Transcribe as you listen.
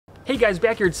Hey guys,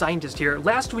 Backyard Scientist here.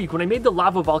 Last week when I made the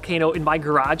lava volcano in my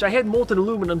garage, I had molten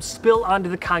aluminum spill onto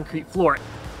the concrete floor.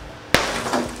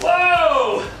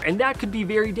 Whoa! And that could be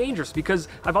very dangerous because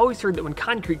I've always heard that when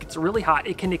concrete gets really hot,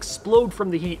 it can explode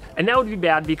from the heat, and that would be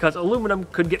bad because aluminum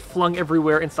could get flung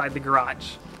everywhere inside the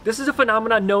garage. This is a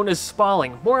phenomenon known as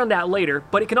spalling. More on that later,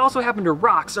 but it can also happen to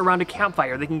rocks around a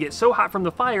campfire. They can get so hot from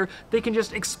the fire, they can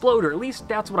just explode, or at least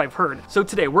that's what I've heard. So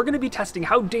today, we're gonna be testing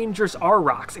how dangerous are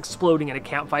rocks exploding in a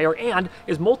campfire, and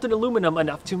is molten aluminum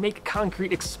enough to make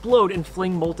concrete explode and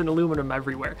fling molten aluminum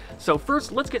everywhere? So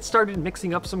first, let's get started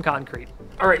mixing up some concrete.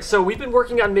 All right, so we've been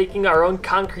working on making our own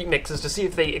concrete mixes to see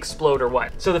if they explode or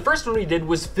what. So the first one we did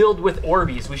was filled with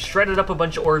Orbeez. We shredded up a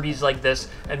bunch of Orbeez like this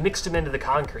and mixed them into the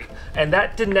concrete. And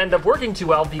that didn't end up working too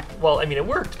well. Well, I mean, it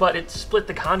worked, but it split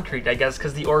the concrete, I guess,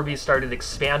 because the Orbeez started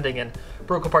expanding and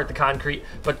broke apart the concrete.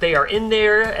 But they are in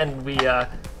there, and we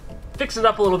fixed it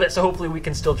up a little bit, so hopefully we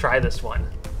can still try this one.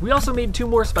 We also made two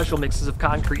more special mixes of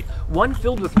concrete. One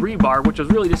filled with rebar, which was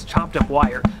really just chopped up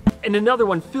wire, and another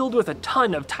one filled with a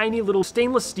ton of tiny little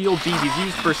stainless steel BBs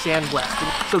used for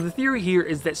sandblasting. So the theory here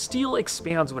is that steel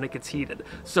expands when it gets heated.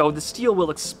 So the steel will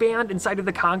expand inside of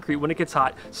the concrete when it gets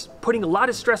hot, putting a lot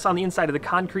of stress on the inside of the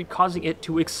concrete, causing it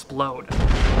to explode.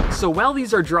 So while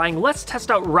these are drying, let's test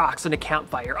out rocks in a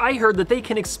campfire. I heard that they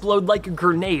can explode like a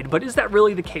grenade, but is that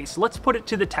really the case? Let's put it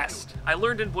to the test. I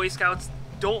learned in Boy Scouts,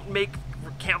 don't make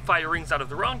campfire rings out of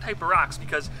the wrong type of rocks,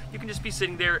 because you can just be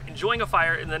sitting there enjoying a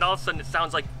fire and then all of a sudden it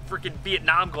sounds like freaking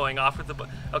Vietnam going off with the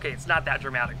okay, it's not that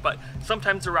dramatic, but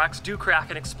sometimes the rocks do crack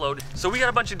and explode. So we got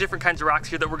a bunch of different kinds of rocks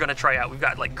here that we're going to try out. We've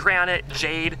got like granite,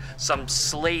 jade, some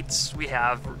slates, we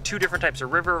have two different types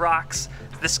of river rocks,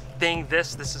 this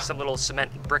is some little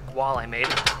cement brick wall I made,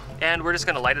 and we're just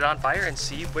going to light it on fire and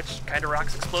see which kind of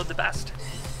rocks explode the best.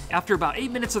 After about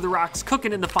 8 minutes of the rocks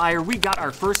cooking in the fire, we got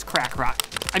our first rock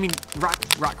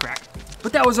crack.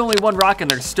 But that was only one rock, and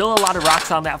there's still a lot of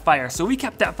rocks on that fire, so we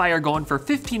kept that fire going for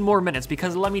 15 more minutes,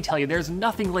 because let me tell you, there's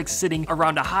nothing like sitting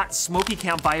around a hot, smoky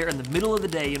campfire in the middle of the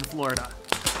day in Florida.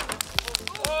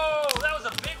 Oh, that was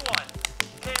a big one.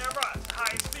 Camera,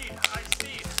 high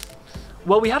speed.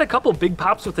 Well, we had a couple big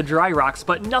pops with the dry rocks,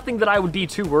 but nothing that I would be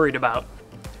too worried about.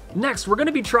 Next, we're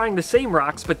gonna be trying the same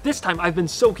rocks, but this time I've been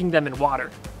soaking them in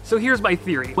water. So here's my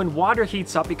theory. When water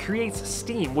heats up, it creates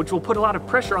steam, which will put a lot of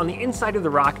pressure on the inside of the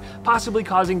rock, possibly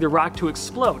causing the rock to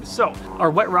explode. So,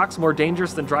 are wet rocks more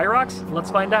dangerous than dry rocks?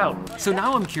 Let's find out. So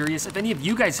now I'm curious if any of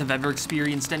you guys have ever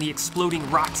experienced any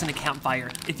exploding rocks in a campfire.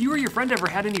 If you or your friend ever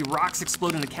had any rocks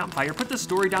explode in a campfire, put the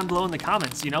story down below in the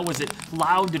comments. You know, was it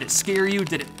loud? Did it scare you?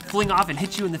 Did it fling off and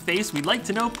hit you in the face? We'd like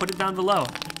to know, put it down below.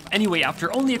 Anyway,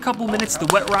 after only a couple minutes, the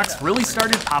wet rocks really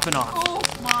started popping off. Oh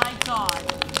my God.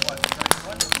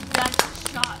 That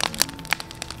shot.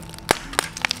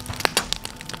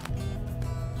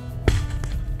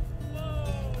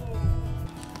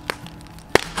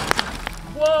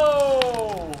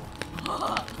 Whoa!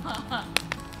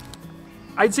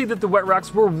 I'd say that the wet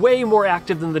rocks were way more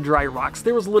active than the dry rocks.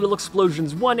 There was little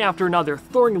explosions one after another,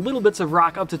 throwing little bits of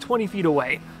rock up to 20 feet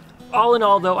away. All in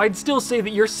all though, I'd still say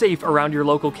that you're safe around your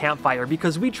local campfire,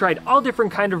 because we tried all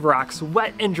different kind of rocks,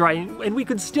 wet and dry, and we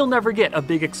could still never get a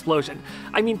big explosion.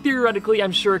 I mean, theoretically,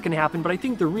 I'm sure it can happen, but I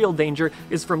think the real danger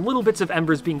is from little bits of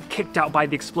embers being kicked out by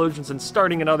the explosions and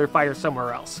starting another fire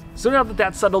somewhere else. So now that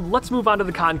that's settled, let's move on to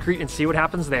the concrete and see what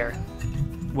happens there.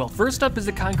 Well, first up is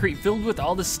the concrete filled with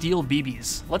all the steel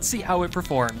BBs. Let's see how it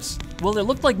performs. Well, it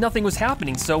looked like nothing was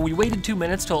happening, so we waited 2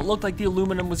 minutes till it looked like the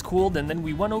aluminum was cooled, and then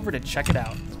we went over to check it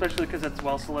out. Especially because it's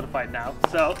well solidified now.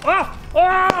 So,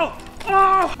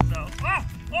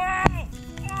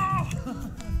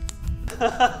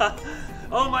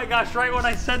 oh my gosh, right when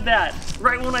I said that,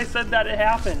 it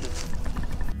happened.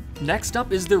 Next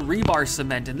up is the rebar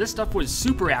cement, and this stuff was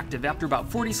super active. After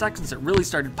about 40 seconds, it really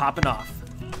started popping off.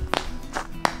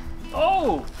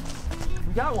 Oh,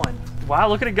 we got one. Wow,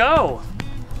 look at it go.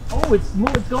 Oh, it's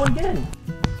going again.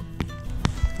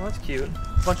 Oh, that's cute.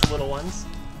 A bunch of little ones.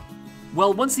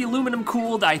 Well, once the aluminum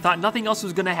cooled, I thought nothing else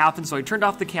was gonna happen, so I turned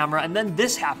off the camera, and then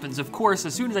this happens, of course,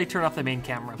 as soon as I turn off the main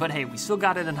camera. But hey, we still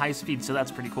got it in high speed, so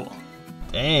that's pretty cool.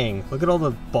 Dang, look at all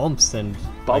the bumps and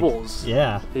bubbles. Like,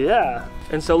 yeah. Yeah,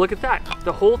 and so look at that.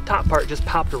 The whole top part just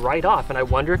popped right off, and I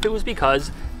wonder if it was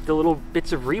because the little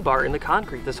bits of rebar in the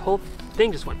concrete, this whole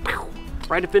thing just went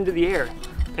right up into the air,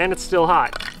 and it's still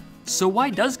hot. So why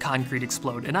does concrete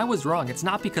explode? And I was wrong, it's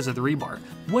not because of the rebar.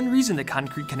 One reason that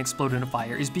concrete can explode in a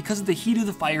fire is because the heat of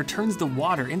the fire turns the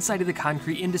water inside of the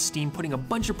concrete into steam, putting a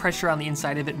bunch of pressure on the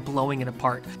inside of it and blowing it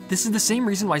apart. This is the same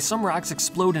reason why some rocks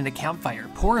explode in a campfire.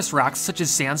 Porous rocks such as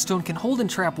sandstone can hold and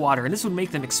trap water, and this would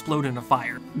make them explode in a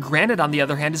fire. Granite, on the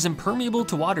other hand, is impermeable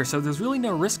to water, so there's really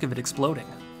no risk of it exploding.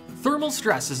 Thermal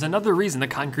stress is another reason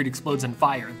that concrete explodes in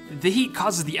fire. The heat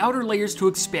causes the outer layers to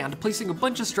expand, placing a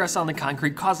bunch of stress on the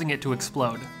concrete, causing it to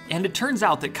explode. And it turns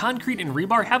out that concrete and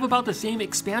rebar have about the same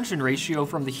expansion ratio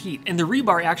from the heat, and the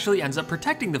rebar actually ends up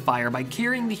protecting the fire by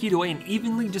carrying the heat away and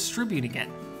evenly distributing it.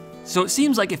 So it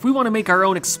seems like if we want to make our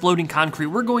own exploding concrete,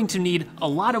 we're going to need a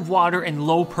lot of water and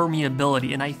low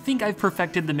permeability, and I think I've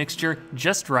perfected the mixture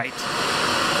just right.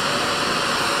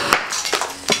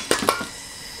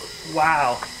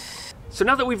 Wow. So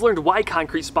now that we've learned why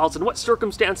concrete spalls and what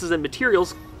circumstances and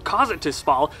materials cause it to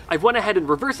spall, I've went ahead and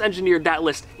reverse engineered that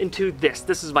list into this.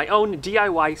 This is my own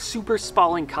DIY super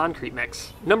spalling concrete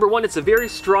mix. Number 1, it's a very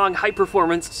strong, high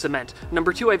performance cement.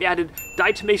 Number 2, I've added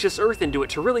diatomaceous earth into it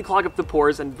to really clog up the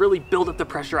pores and really build up the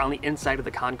pressure on the inside of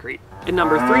the concrete. And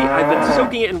number 3, I've been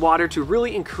soaking it in water to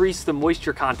really increase the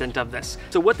moisture content of this.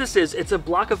 So what this is, it's a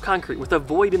block of concrete with a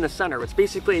void in the center. It's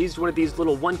basically, I used one of these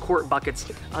little 1-quart buckets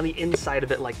on the inside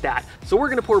of it like that. So we're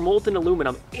gonna pour molten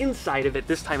aluminum inside of it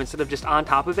this time instead of just on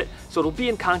top of it. So it'll be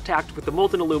in contact with the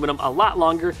molten aluminum a lot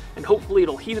longer, and hopefully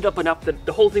it'll heat it up enough that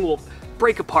the whole thing will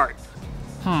break apart.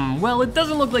 Well, it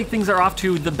doesn't look like things are off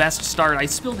to the best start. I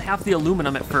spilled half the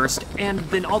aluminum at first, and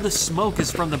then all the smoke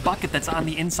is from the bucket that's on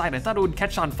the inside. I thought it would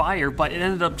catch on fire, but it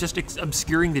ended up just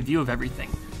obscuring the view of everything.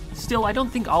 Still, I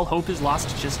don't think all hope is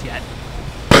lost just yet.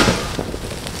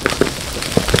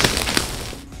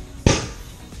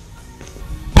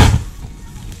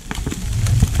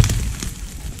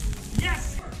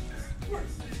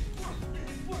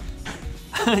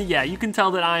 Yeah, you can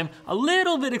tell that I'm a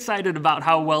little bit excited about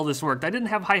how well this worked. I didn't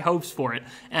have high hopes for it,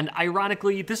 and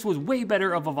ironically, this was way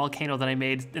better of a volcano than I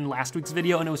made in last week's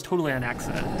video, and it was totally on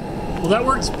accident. Well, that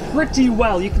works pretty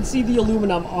well. You can see the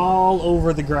aluminum all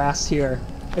over the grass here.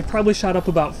 I probably shot up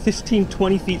about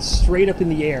 15-20 feet straight up in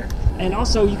the air. And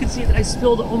also, you can see that I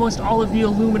spilled almost all of the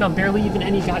aluminum, barely even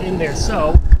any got in there,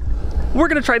 so we're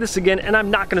gonna try this again, and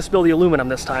I'm not gonna spill the aluminum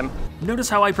this time. Notice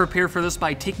how I prepare for this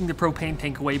by taking the propane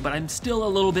tank away, but I'm still a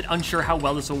little bit unsure how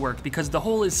well this will work because the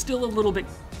hole is still a little bit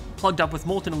plugged up with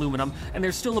molten aluminum, and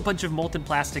there's still a bunch of molten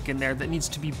plastic in there that needs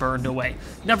to be burned away.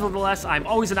 Nevertheless, I'm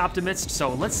always an optimist,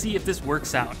 so let's see if this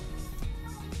works out.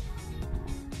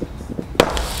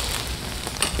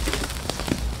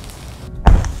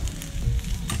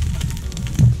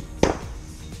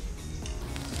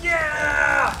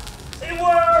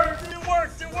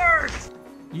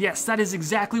 Yes, that is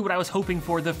exactly what I was hoping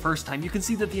for the first time. You can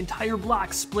see that the entire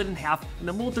block split in half and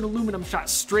the molten aluminum shot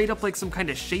straight up like some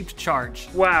kind of shaped charge.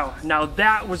 Wow, now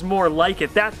that was more like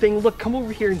it. That thing, look, come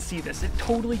over here and see this. It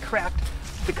totally cracked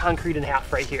the concrete in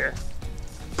half right here.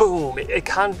 Boom, it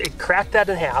cracked that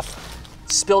in half,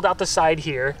 spilled out the side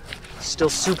here, still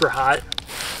super hot.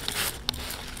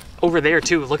 Over there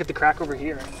too, look at the crack over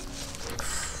here.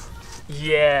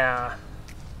 Yeah.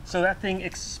 So that thing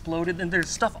exploded, and there's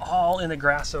stuff all in the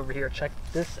grass over here. Check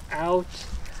this out.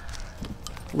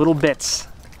 Little bits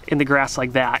in the grass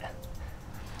like that.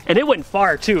 And it went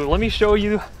far too. Let me show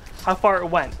you how far it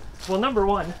went. Well, number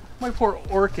 1, my poor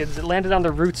orchids, it landed on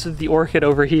the roots of the orchid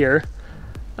over here.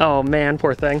 Oh man,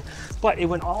 poor thing. But it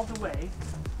went all the way,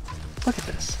 look at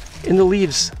this, in the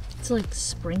leaves. It's like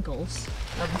sprinkles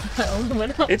of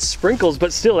aluminum. It's sprinkles,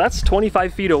 but still, that's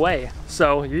 25 feet away.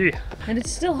 So, yeah. And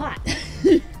it's still hot.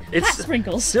 It's hot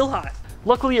sprinkles. Still hot.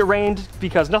 Luckily it rained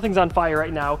because nothing's on fire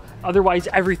right now. Otherwise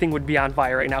everything would be on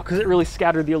fire right now because it really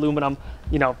scattered the aluminum,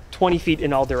 20 feet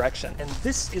in all direction. And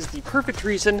this is the perfect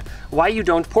reason why you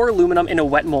don't pour aluminum in a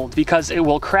wet mold, because it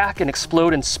will crack and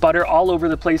explode and sputter all over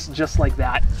the place just like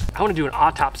that. I want to do an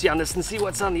autopsy on this and see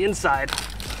what's on the inside.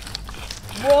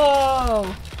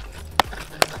 Whoa!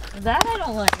 That I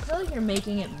don't like. I feel like you're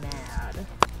making it mad.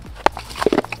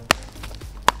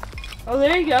 Oh,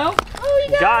 there you go. Oh,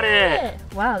 you got it!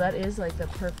 Wow, that is like the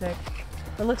perfect,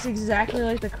 that looks exactly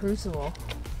like the crucible.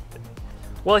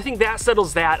 Well, I think that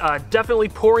settles that. Definitely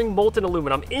pouring molten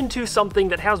aluminum into something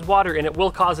that has water in it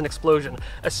will cause an explosion,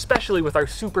 especially with our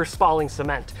super spalling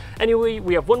cement. Anyway,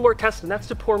 we have one more test, and that's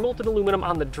to pour molten aluminum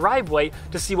on the driveway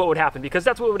to see what would happen, because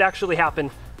that's what would actually happen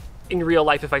in real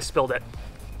life if I spilled it.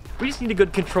 We just need a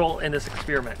good control in this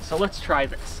experiment, so let's try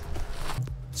this.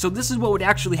 So this is what would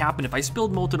actually happen if I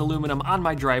spilled molten aluminum on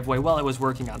my driveway while I was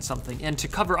working on something, and to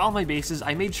cover all my bases,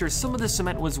 I made sure some of the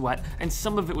cement was wet and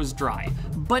some of it was dry.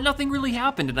 But nothing really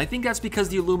happened, and I think that's because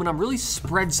the aluminum really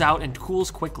spreads out and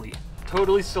cools quickly.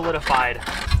 Totally solidified.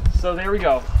 So there we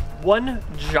go. One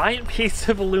giant piece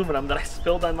of aluminum that I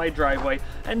spilled on my driveway,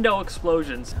 and no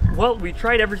explosions. Well, we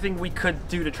tried everything we could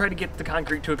do to try to get the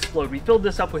concrete to explode. We filled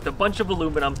this up with a bunch of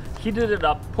aluminum, heated it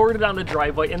up, poured it on the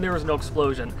driveway, and there was no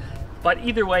explosion. But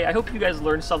either way, I hope you guys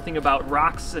learned something about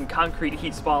rocks and concrete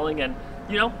heat spalling, and,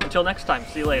 you know, until next time,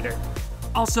 see you later.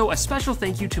 Also, a special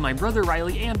thank you to my brother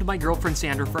Riley and my girlfriend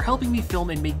Sandra for helping me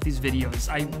film and make these videos.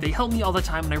 They help me all the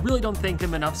time, and I really don't thank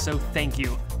them enough, so thank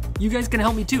you. You guys can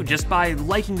help me too, just by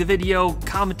liking the video,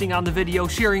 commenting on the video,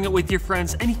 sharing it with your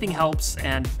friends, anything helps,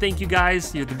 and thank you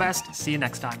guys, you're the best, see you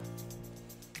next time.